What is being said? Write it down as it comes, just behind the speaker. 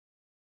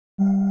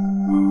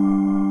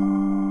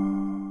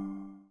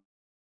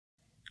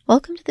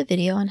Welcome to the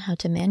video on how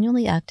to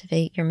manually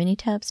activate your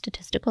Minitab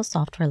statistical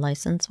software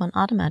license when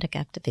automatic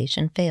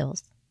activation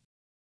fails.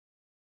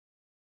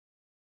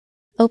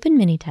 Open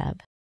Minitab.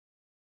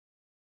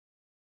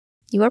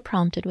 You are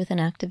prompted with an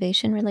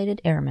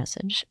activation-related error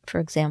message, for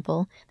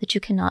example, that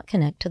you cannot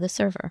connect to the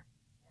server.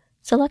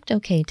 Select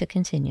OK to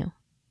continue.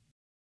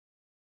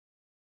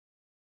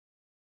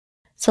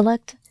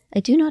 Select I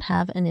do not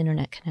have an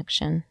internet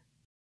connection.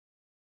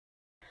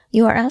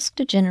 You are asked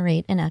to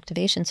generate an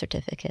activation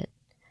certificate.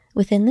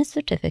 Within this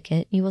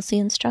certificate, you will see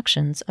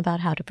instructions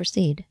about how to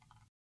proceed.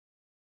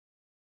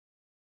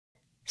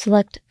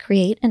 Select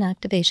Create an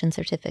Activation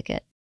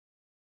Certificate.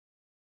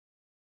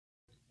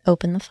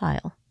 Open the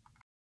file.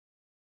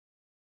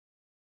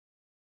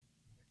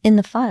 In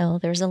the file,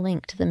 there is a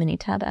link to the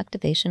Minitab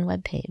activation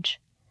web page.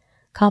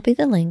 Copy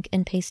the link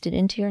and paste it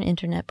into your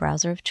internet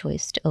browser of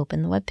choice to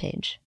open the web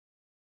page.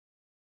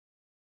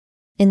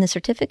 In the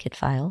certificate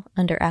file,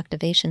 under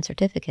Activation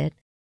Certificate,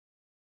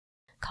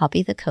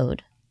 copy the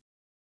code.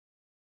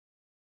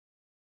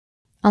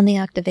 On the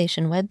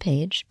activation web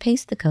page,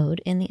 paste the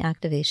code in the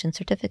Activation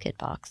Certificate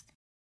box.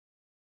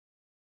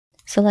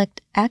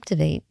 Select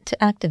Activate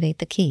to activate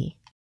the key.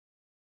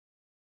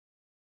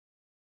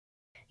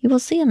 You will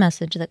see a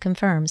message that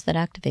confirms that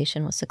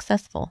activation was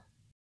successful.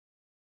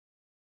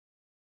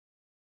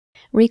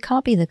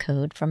 Recopy the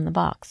code from the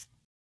box.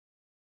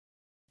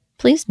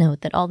 Please note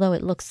that although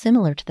it looks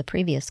similar to the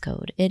previous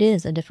code, it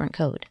is a different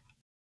code.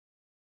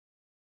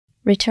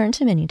 Return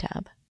to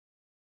Minitab.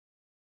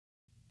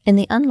 In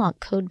the Unlock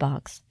Code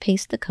box,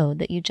 paste the code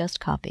that you just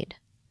copied.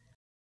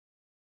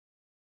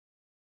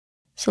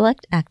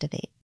 Select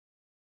Activate.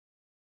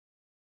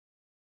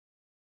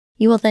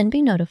 You will then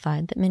be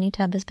notified that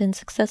Minitab has been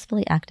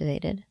successfully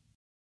activated.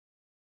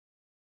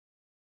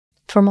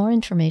 For more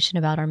information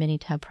about our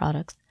Minitab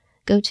products,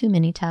 go to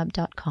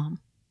minitab.com.